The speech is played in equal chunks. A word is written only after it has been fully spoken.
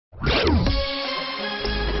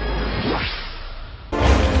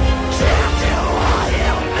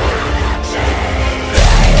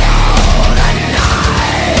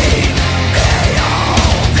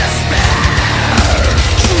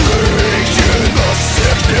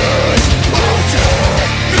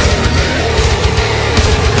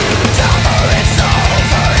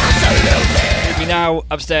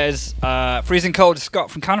Upstairs, freezing cold.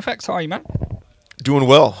 Scott from Carnifex. How are you, man? Doing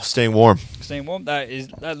well, staying warm. Staying warm.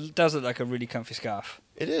 That does look like a really comfy scarf.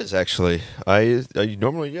 It is actually. I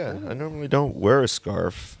normally don't wear a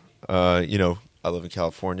scarf. I live in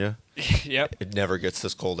California. Yep. It never gets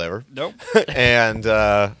this cold ever. Nope. And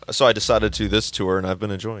so I decided to do this tour, and I've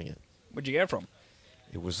been enjoying it. Where'd you get it from?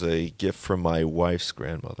 It was a gift from my wife's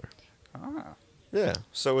grandmother. Ah. Yeah,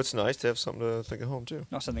 so it's nice to have something to think of home too.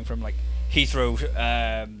 Not something from like Heathrow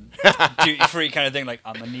duty free kind of thing. Like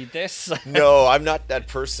I'm gonna need this. No, I'm not that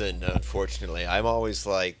person. Unfortunately, I'm always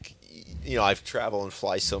like, I've traveled and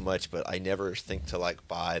fly so much, but I never think to like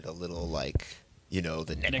buy the little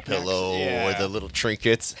the neck pillow or the little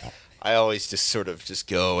trinkets. I always just sort of just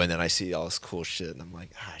go, and then I see all this cool shit, and I'm like,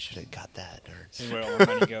 I should have got that. This is where all my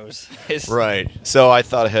money goes. Right. So I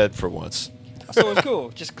thought ahead for once. So it was cool.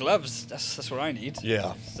 Just gloves. That's what I need.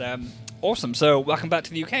 Yeah. It's, awesome. So welcome back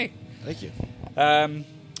to the UK. Thank you.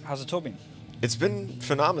 How's the tour been? It's been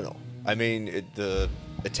phenomenal. I mean, the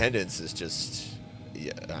attendance is just,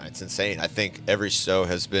 it's insane. I think every show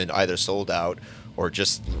has been either sold out or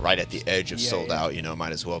just right at the edge of sold out.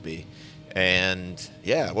 Might as well be. And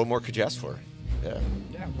yeah, what more could you ask for? Yeah.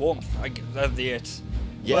 Yeah, warmth. I love the it.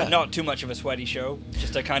 Yeah. But not too much of a sweaty show.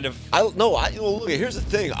 Just a kind of. Look, here's the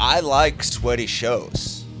thing. I like sweaty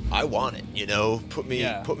shows. I want it. Put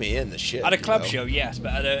me in the shit. At a club show, yes,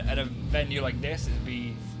 but at a venue like this, it'd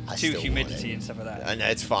be too humidity and stuff like that. And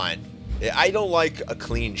it's fine. I don't like a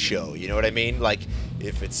clean show. You know what I mean? Like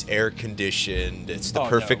if it's air conditioned, it's the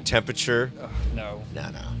perfect temperature. No.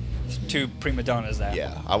 No. There's two prima donnas there.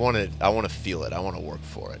 Yeah, I want to feel it. I want to work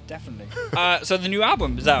for it. Definitely. So the new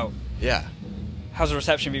album is out. Yeah. How's the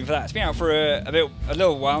reception been for that? It's been out for a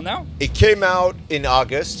little while now. It came out in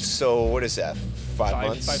August, so what is that? 5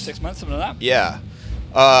 months? 5-6 months, something like that. Yeah.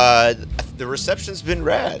 The reception's been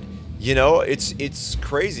rad. It's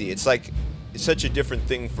crazy. It's like it's such a different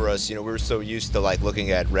thing for us. We were so used to like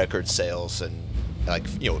looking at record sales and like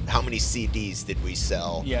how many CDs did we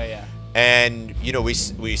sell? Yeah. And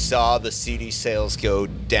we saw the CD sales go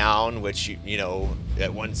down, which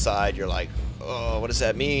at one side you're like, oh, what does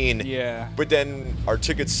that mean? Yeah. But then our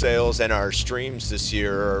ticket sales and our streams this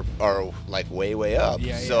year are like way up.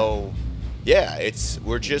 Yeah. So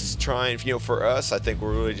we're just trying. For us, I think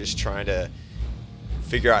we're really just trying to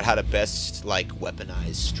figure out how to best like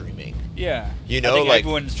weaponize streaming. Yeah. I think like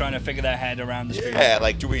everyone's trying to figure their head around the streaming. Yeah.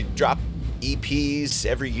 Like, do we drop EPs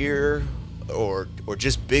every year? Or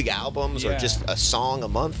just big albums, or just a song a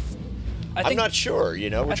month. I'm not sure. We're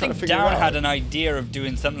trying to figure it out. Down had an idea of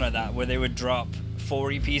doing something like that, where they would drop 4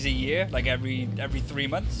 EPs a year, like every 3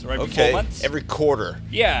 months or every 4 months. Every quarter.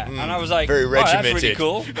 Yeah, and I was like, very regimented. That's really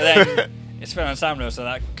cool. But then it's Phil Ensemble, so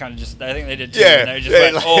that kind of just, I think they did too. Yeah, and they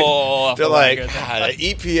just went, oh. They're like, an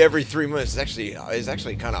EP every 3 months is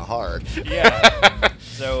actually kind of hard. Yeah.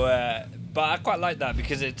 So, but I quite like that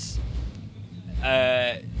because it's.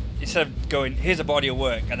 Instead of going, here's a body of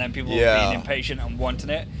work, and then people being impatient and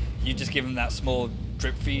wanting it, you just give them that small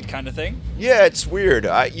drip feed kind of thing. Yeah, it's weird.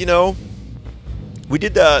 We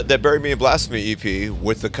did the Bury Me in Blasphemy EP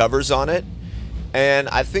with the covers on it, and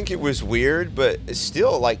I think it was weird, but it's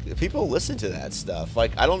still, like, people listen to that stuff.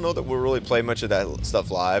 Like, I don't know that we'll really play much of that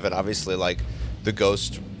stuff live, and obviously, like, the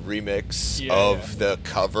Ghost remix of the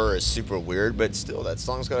cover is super weird, but still, that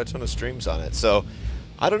song's got a ton of streams on it. So,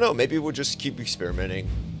 I don't know. Maybe we'll just keep experimenting.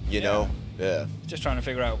 Yeah. Just trying to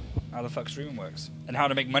figure out how the fuck streaming works and how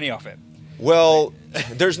to make money off it. Well,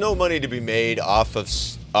 there's no money to be made off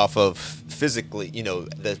of physically,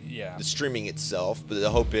 the streaming itself. But the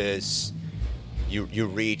hope is you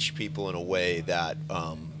reach people in a way that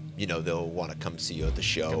they'll want to come see you at the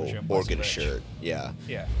show or get a shirt. Yeah.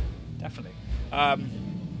 Yeah, definitely.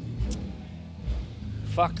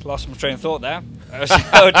 Fuck, lost my train of thought there. I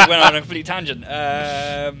just went on a complete tangent.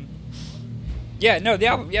 The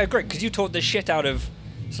album, great, because you taught the shit out of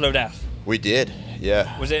Slow Death. We did,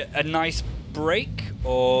 yeah. Was it a nice break,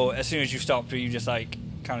 or as soon as you stopped, were you just like,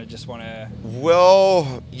 kind of just want to...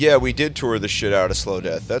 Well, yeah, we did tour the shit out of Slow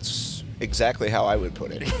Death. That's exactly how I would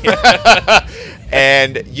put it.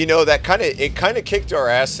 And, that kind of kicked our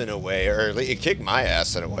ass in a way, or it kicked my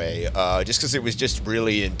ass in a way, just because it was just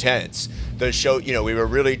really intense. The show, we were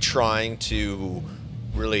really trying to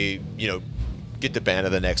really, get the band to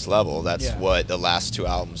the next level. That's what the last 2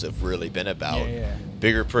 albums have really been about.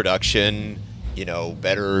 Bigger production,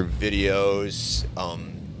 better videos,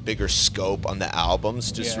 bigger scope on the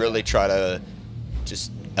albums. Just really try to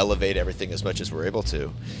just elevate everything as much as we're able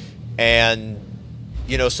to. And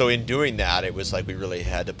so in doing that, it was like we really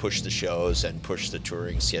had to push the shows and push the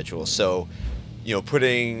touring schedule. So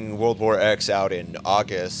putting World War X out in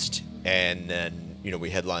August and then we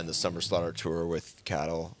headlined the Summer Slaughter tour with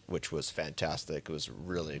Cattle, which was fantastic. It was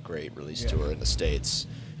really a great release tour in the States.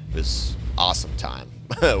 It was awesome time.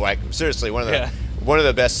 Like seriously, one of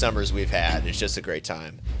the best summers we've had. It's just a great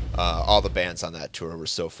time. All the bands on that tour were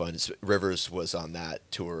so fun. Rivers was on that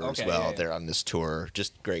tour as well. They're on this tour.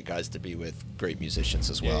 Just great guys to be with. Great musicians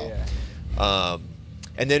as well.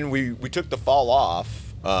 And then we took the fall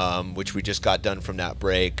off, which we just got done from that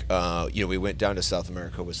break. We went down to South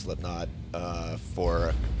America with Slipknot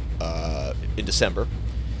in December.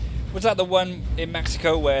 Was that the one in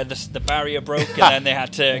Mexico where the barrier broke and then they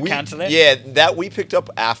had to cancel it? Yeah, that we picked up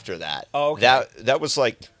after that. Oh, okay. That was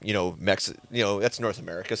like that's North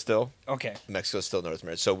America still. Okay. Mexico's still North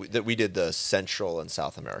America. So we did the Central and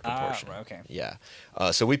South America portion. Right, okay. Yeah.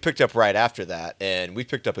 So we picked up right after that, and we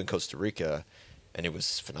picked up in Costa Rica, and it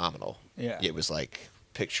was phenomenal. Yeah. It was like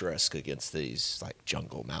picturesque against these like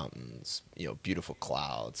jungle mountains, beautiful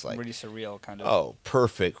clouds, like really surreal kind of. Oh,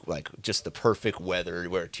 perfect! Like just the perfect weather.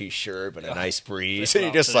 Wear a t-shirt, but a nice breeze, and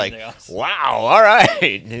you're just like, wow, all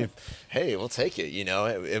right, hey, we'll take it.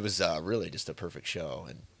 It was really just a perfect show,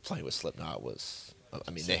 and playing with Slipknot was,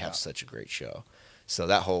 they have such a great show. So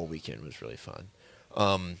that whole weekend was really fun.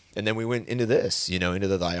 And then we went into this, into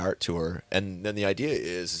the Thy Art tour, and then the idea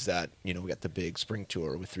is that we got the big spring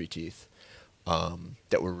tour with Three Teeth.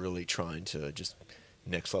 That we're really trying to just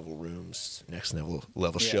next level rooms, next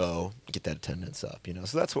level show, get that attendance up,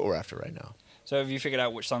 So that's what we're after right now. So have you figured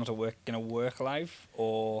out which songs are going to work live,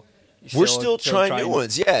 or we're still trying new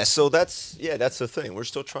ones? Yeah, so that's the thing. We're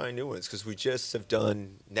still trying new ones because we just have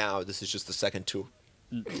done now. This is just the second tour.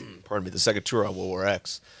 Pardon me, the second tour on World War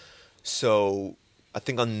X. So I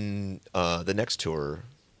think on the next tour,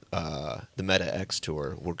 the Meta X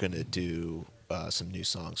tour, we're gonna do some new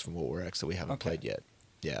songs from World War X that we haven't played yet.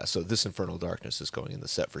 Yeah, so This Infernal Darkness is going in the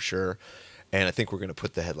set for sure, and I think we're going to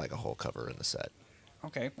put the Head Like a Hole cover in the set.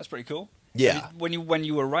 Okay, that's pretty cool. Yeah. When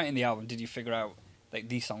you were writing the album, did you figure out like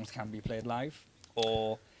these songs can be played live,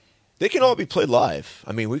 or they can all be played live?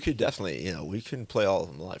 We could definitely, we can play all of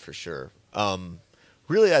them live for sure.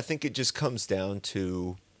 Really, I think it just comes down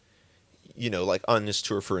to, like on this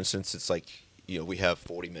tour, for instance, it's like we have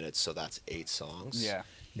 40 minutes, so that's 8 songs. Yeah.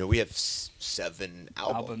 We have 7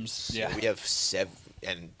 albums. Yeah. We have 7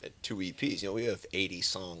 and 2 EPs. We have 80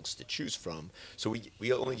 songs to choose from. So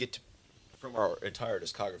we only get to, from our entire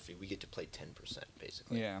discography, we get to play 10%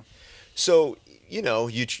 basically. Yeah. So you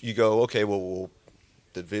go, okay, well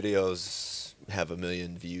the videos have 1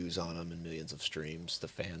 million views on them and millions of streams. The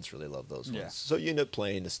fans really love those ones. So you end up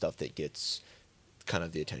playing the stuff that gets kind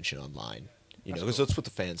of the attention online. Because that's what the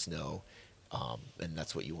fans know, and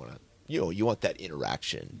that's what you want to. You want that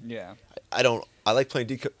interaction. Yeah. I like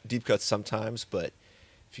playing deep cuts sometimes, but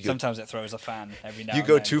if you sometimes it throws a fan every now. You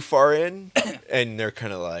go too far in, and they're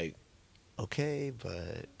kind of like, okay,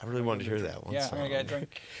 but I really wanted to hear that one. Yeah, song. I'm gonna get a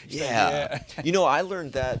drink. Yeah. I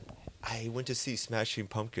learned that. I went to see Smashing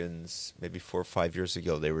Pumpkins maybe 4 or 5 years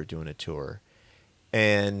ago. They were doing a tour,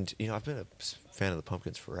 and I've been a fan of the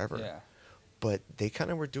Pumpkins forever. Yeah. But they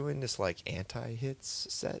kind of were doing this like anti-hits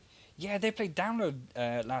set. Yeah, they played Download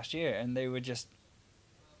last year, and they were just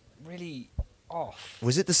really off.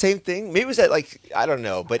 Was it the same thing? Maybe it was that I don't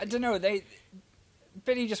know, but I don't know.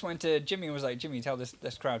 Billy just went to Jimmy and was like, "Jimmy, tell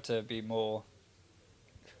this crowd to be more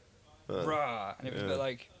rah," and it was a bit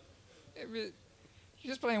like, you're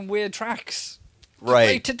just playing weird tracks. Right.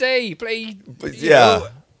 Play Today. Play.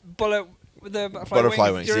 Bullet with the butterfly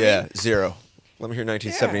wings. Yeah. Zero. Let me hear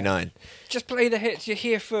 1979. Yeah. Just play the hits. You're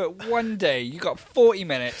here for one day. You got 40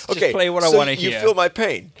 minutes. Just play what I want to hear. You feel my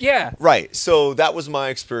pain. Yeah. Right. So that was my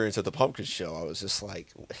experience at the Pumpkin show. I was just like,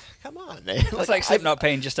 come on, man. It's like Slipknot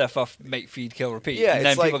paying just off Make, Feed, Kill, Repeat. Yeah. And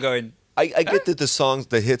then people going... I get that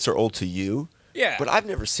the hits are old to you. Yeah. But I've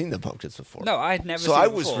never seen the Pumpkins before. No, I'd never seen them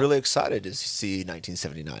before. So I was really excited to see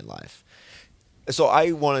 1979 live. So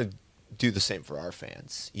I want to do the same for our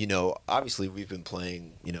fans. Obviously we've been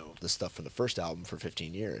playing, the stuff from the first album for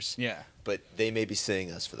 15 years. Yeah. But they may be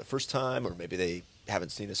seeing us for the first time, or maybe they haven't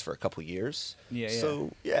seen us for a couple years. Yeah.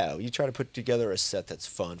 So you try to put together a set that's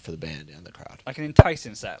fun for the band and the crowd. Like an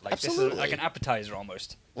enticing set. Like Absolutely. This is like an appetizer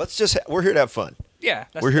almost. We're here to have fun. Yeah.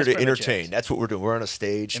 We're here to entertain. That's what we're doing. We're on a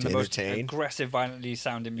stage to entertain. In the most aggressive, violently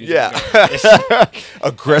sounding music. Yeah.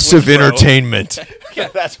 Aggressive entertainment. Yeah.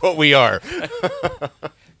 That's what we are.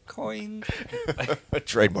 Coins.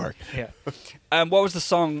 Trademark. Yeah. What was the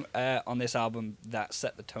song on this album that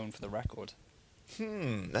set the tone for the record?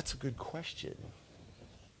 That's a good question.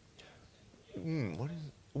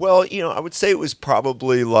 Well, I would say it was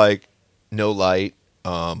probably like No Light,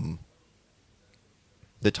 the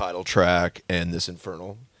title track, and This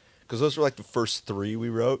Infernal, because those were like the first 3 we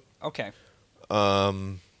wrote. Okay.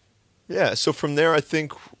 Yeah, so from there, I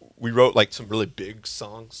think we wrote like some really big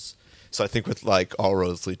songs. So I think with like All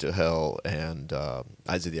Roads Lead to Hell and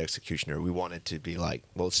Eyes of the Executioner, we wanted to be like,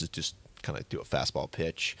 well, let's just kind of do a fastball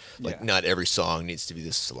pitch. Like, not every song needs to be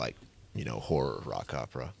this like, horror rock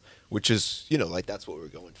opera, which is, like that's what we're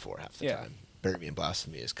going for half the time. Bury Me in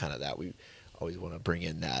Blasphemy is kind of that. We always want to bring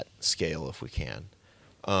in that scale if we can.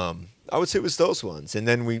 I would say it was those ones, and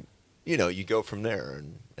then we, you go from there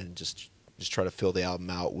and just try to fill the album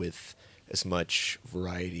out with as much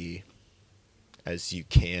variety as you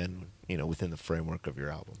can, within the framework of your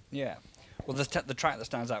album. Yeah. Well, the track that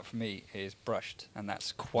stands out for me is Brushed, and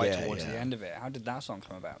that's quite towards the end of it. How did that song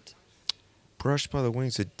come about? Brushed by the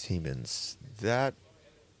Wings of Demons. That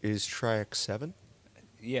is track 7?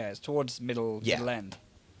 Yeah, it's towards middle end.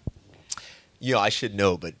 I should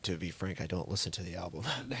know, but to be frank, I don't listen to the album.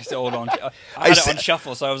 It's all on. I had it on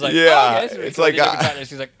shuffle, so I was like, it's like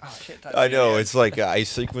she's like, oh shit. I know it's like I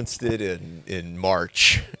sequenced it in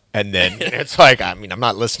March, and then it's like I'm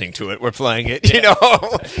not listening to it. We're playing it,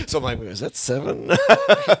 So I'm like, is that 7?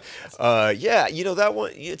 That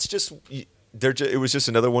one. It's just it was just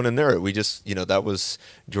another one in there. We just that was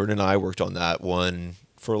Jordan and I worked on that one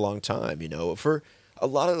for a long time. For a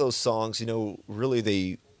lot of those songs, really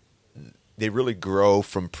they really grow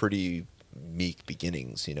from pretty meek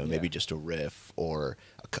beginnings, maybe just a riff or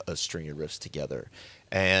a string of riffs together.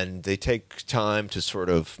 And they take time to sort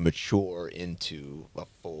of mature into a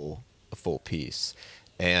full piece.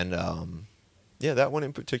 And, that one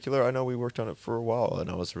in particular, I know we worked on it for a while, and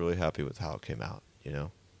I was really happy with how it came out,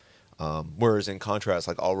 Whereas in contrast,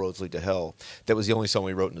 like All Roads Lead to Hell, that was the only song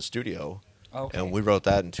we wrote in the studio. Okay. And we wrote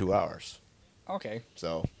that in 2 hours. Okay.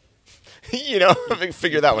 So...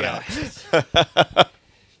 figure that one out.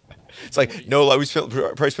 It's like No Light. We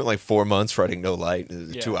probably spent like 4 months writing No Light,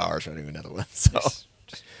 2 hours writing another one. So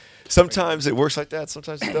sometimes it works like that.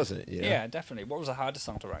 Sometimes it doesn't. Yeah, definitely. What was the hardest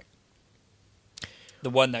song to write? The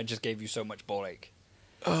one that just gave you so much ball ache.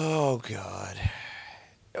 Oh God,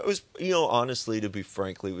 it was. Honestly, to be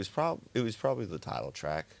frankly, it was probably the title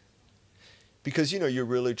track, because you're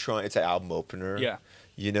really trying. It's an album opener. Yeah.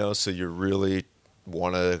 So you're really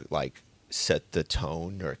want to like set the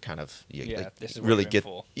tone or kind of this is really get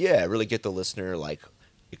for. Really get the listener like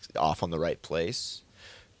off on the right place.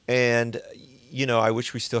 And I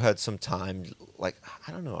wish we still had some time. Like,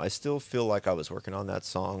 I don't know, I still feel like I was working on that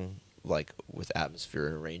song like with atmosphere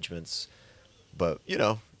and arrangements, but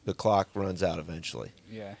the clock runs out eventually.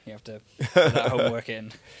 Yeah, you have to put that homework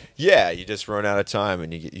in. Yeah, you just run out of time,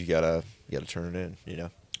 and you gotta turn it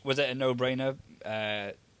in. Was it a no-brainer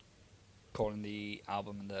calling the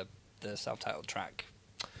album and the self-titled track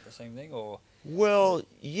the same thing, or? Well,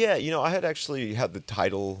 yeah, I had actually had the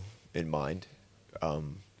title in mind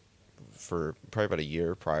for probably about a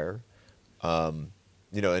year prior, and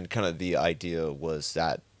kind of the idea was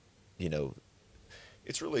that,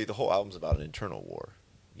 it's really, the whole album's about an internal war,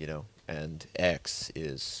 and X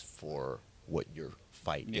is for what your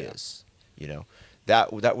fight is,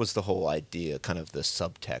 That was the whole idea, kind of the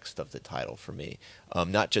subtext of the title for me.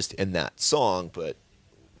 Not just in that song, but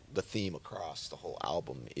the theme across the whole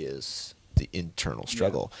album is the internal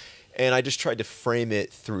struggle. Yeah. And I just tried to frame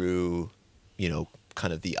it through,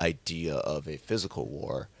 kind of the idea of a physical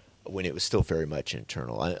war when it was still very much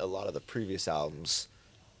internal. A lot of the previous albums,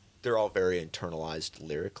 they're all very internalized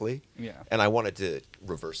lyrically. Yeah. And I wanted to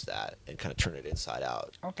reverse that and kind of turn it inside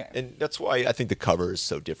out. Okay. And that's why I think the cover is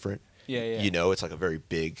so different. Yeah. It's like a very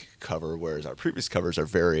big cover, whereas our previous covers are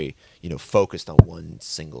very, focused on one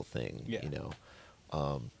single thing. Yeah.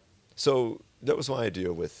 So that was my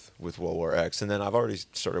idea with World War X, and then I've already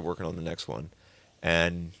started working on the next one,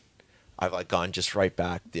 and I've like gone just right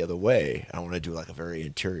back the other way. I want to do like a very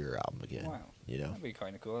interior album again. Wow. That'd be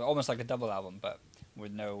kind of cool. Almost like a double album, but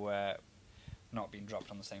with no not being dropped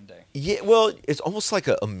on the same day. Yeah. Well, it's almost like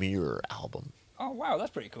a mirror album. Oh wow,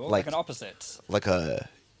 that's pretty cool. Like an opposite. Like a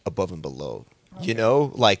above and below. Okay.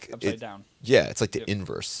 Like upside down. Yeah, it's like the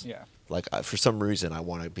inverse. Yeah. Like for some reason, I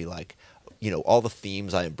want to be like, all the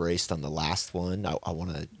themes I embraced on the last one, I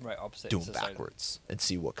want to do them backwards and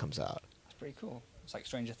see what comes out. That's pretty cool. It's like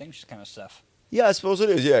Stranger Things kind of stuff. Yeah, I suppose it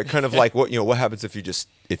is. Yeah, kind of like what happens if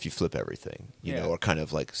you flip everything, or kind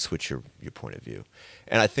of like switch your point of view.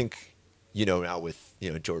 And I think, now with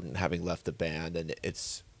Jordan having left the band and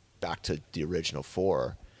it's back to the original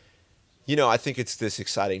 4. I think it's this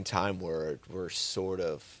exciting time where we're sort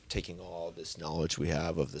of taking all this knowledge we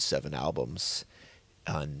have of the 7 albums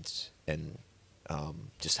and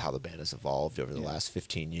just how the band has evolved over the last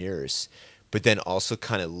 15 years, but then also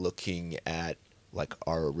kind of looking at like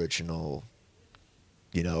our original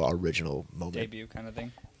moment. Debut kind of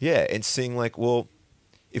thing. Yeah, and seeing like, well,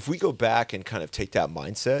 if we go back and kind of take that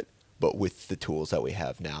mindset, but with the tools that we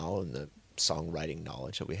have now and the songwriting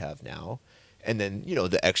knowledge that we have now, and then, you know,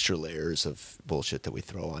 the extra layers of bullshit that we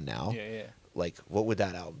throw on now, like, what would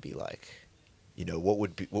that album be like? You know, what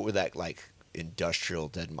would that, like, industrial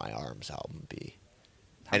Dead in My Arms album be?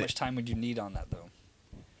 How much time would you need on that, though?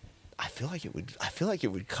 I feel like it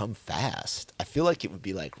would come fast. I feel like it would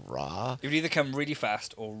be like raw. It would either come really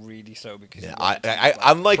fast or really slow because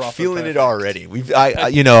I'm like feeling it already.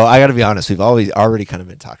 You know, I got to be honest. We've already kind of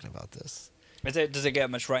been talking about this. Does it get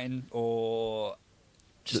much writing or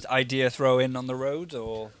just idea throw in on the road,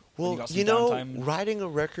 or well, you know, writing a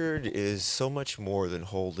record is so much more than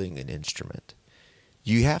holding an instrument.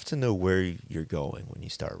 You have to know where you're going when you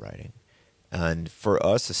start writing, and for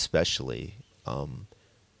us especially.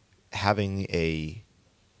 Having a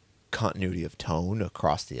continuity of tone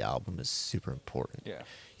across the album is super important. Yeah.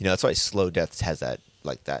 You know, that's why Slow Death has that,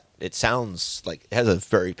 like that. It sounds like, it has a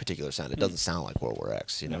very particular sound. It doesn't sound like World War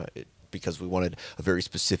X, you know, because we wanted a very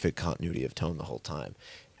specific continuity of tone the whole time.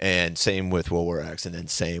 And same with World War X, and then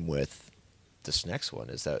same with this next one,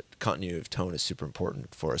 is that continuity of tone is super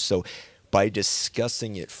important for us. So by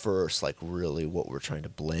discussing it first, like really what we're trying to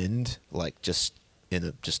blend, like just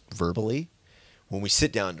verbally, when we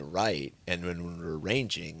sit down to write and when we're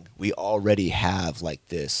arranging, we already have like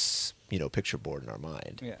this, you know, picture board in our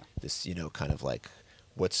mind. Yeah. This, you know, kind of like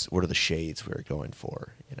what are the shades we're going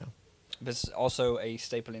for, you know. But it's also a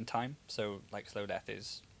staple in time. So like Slow Death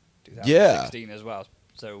is 2016 as well.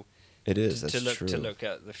 So it is. That's true. To look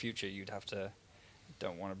at the future, you'd have to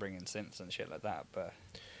don't want to bring in synths and shit like that, but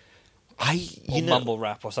mumble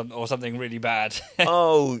rap or something really bad.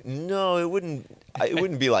 Oh no, it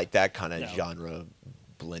wouldn't be like that kind of genre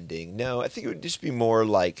blending. No, I think it would just be more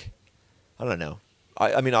like, I don't know.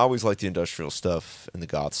 I mean, I always liked the industrial stuff and the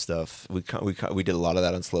goth stuff. We did a lot of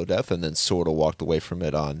that on Slow Death, and then sort of walked away from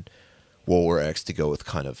it on World War X to go with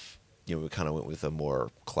kind of, you know, we kind of went with a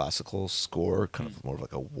more classical score, kind of more of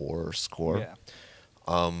like a war score. Yeah.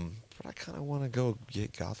 But I kind of want to go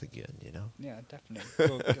get goth again, you know? Yeah, definitely.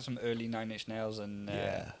 We'll get some early Nine Inch Nails and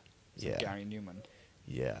Gary Newman.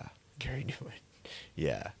 Yeah, Gary Newman.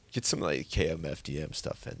 Yeah, get some like KMFDM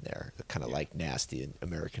stuff in there, kind of like nasty and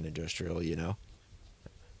American industrial, you know?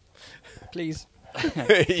 Please.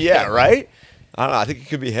 Yeah, right? I don't know. I think it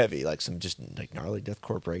could be heavy, like some just like gnarly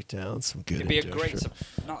deathcore breakdowns, some good. It'd be a great,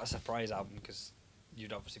 not a surprise album because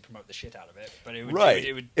you'd obviously promote the shit out of it, but it would. Right.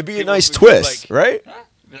 It'd be a nice twist, right? Huh?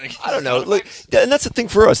 Like, I don't know. Like, and that's the thing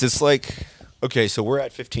for us. It's like, okay, so we're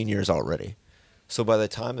at 15 years already. So by the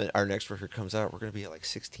time that our next record comes out, we're going to be at like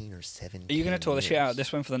 16 or 17. Are you going to tour the shit out of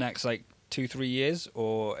this one for the next like 2-3 years,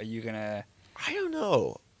 or are you going to? I don't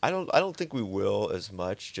know. I don't think we will as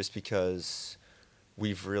much, just because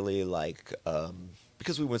we've really like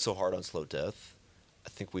because we went so hard on Slow Death. I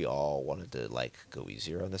think we all wanted to like go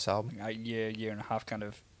easier on this album. A year and a half kind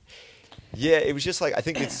of. Yeah, it was just like, I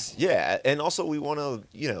think it's, and also we want to,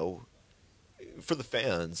 you know, for the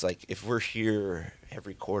fans, like if we're here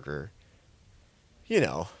every quarter, you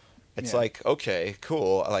know, it's like, okay,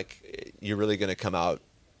 cool, like you're really going to come out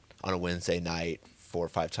on a Wednesday night 4 or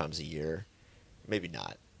 5 times a year? Maybe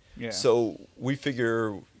not. Yeah. So we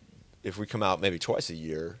figure if we come out maybe twice a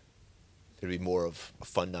year, it'll be more of a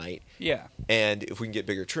fun night. Yeah. And if we can get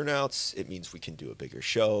bigger turnouts, it means we can do a bigger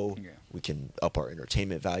show. Yeah. We can up our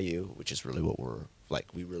entertainment value, which is really what we're like.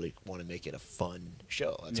 We really want to make it a fun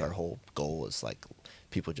show. That's our whole goal, is like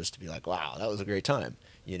people just to be like, wow, that was a great time,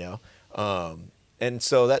 you know? And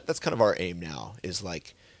so that's kind of our aim now, is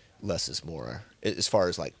like less is more as far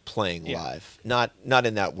as like playing live. Not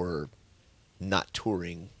in that we're not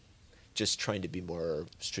touring, just trying to be more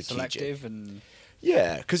strategic. Selective and...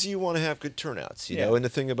 Yeah, because you want to have good turnouts, you know. And the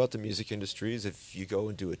thing about the music industry is, if you go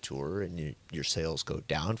and do a tour and your sales go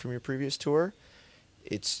down from your previous tour,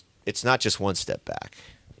 it's not just one step back.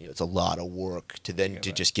 You know, it's a lot of work to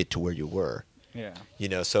just get to where you were. Yeah. You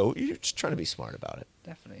know, so you're just trying to be smart about it.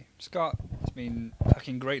 Definitely, Scott. It's been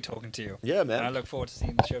fucking great talking to you. Yeah, man. And I look forward to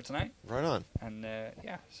seeing the show tonight. Right on. And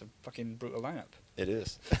it's a fucking brutal lineup. It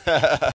is.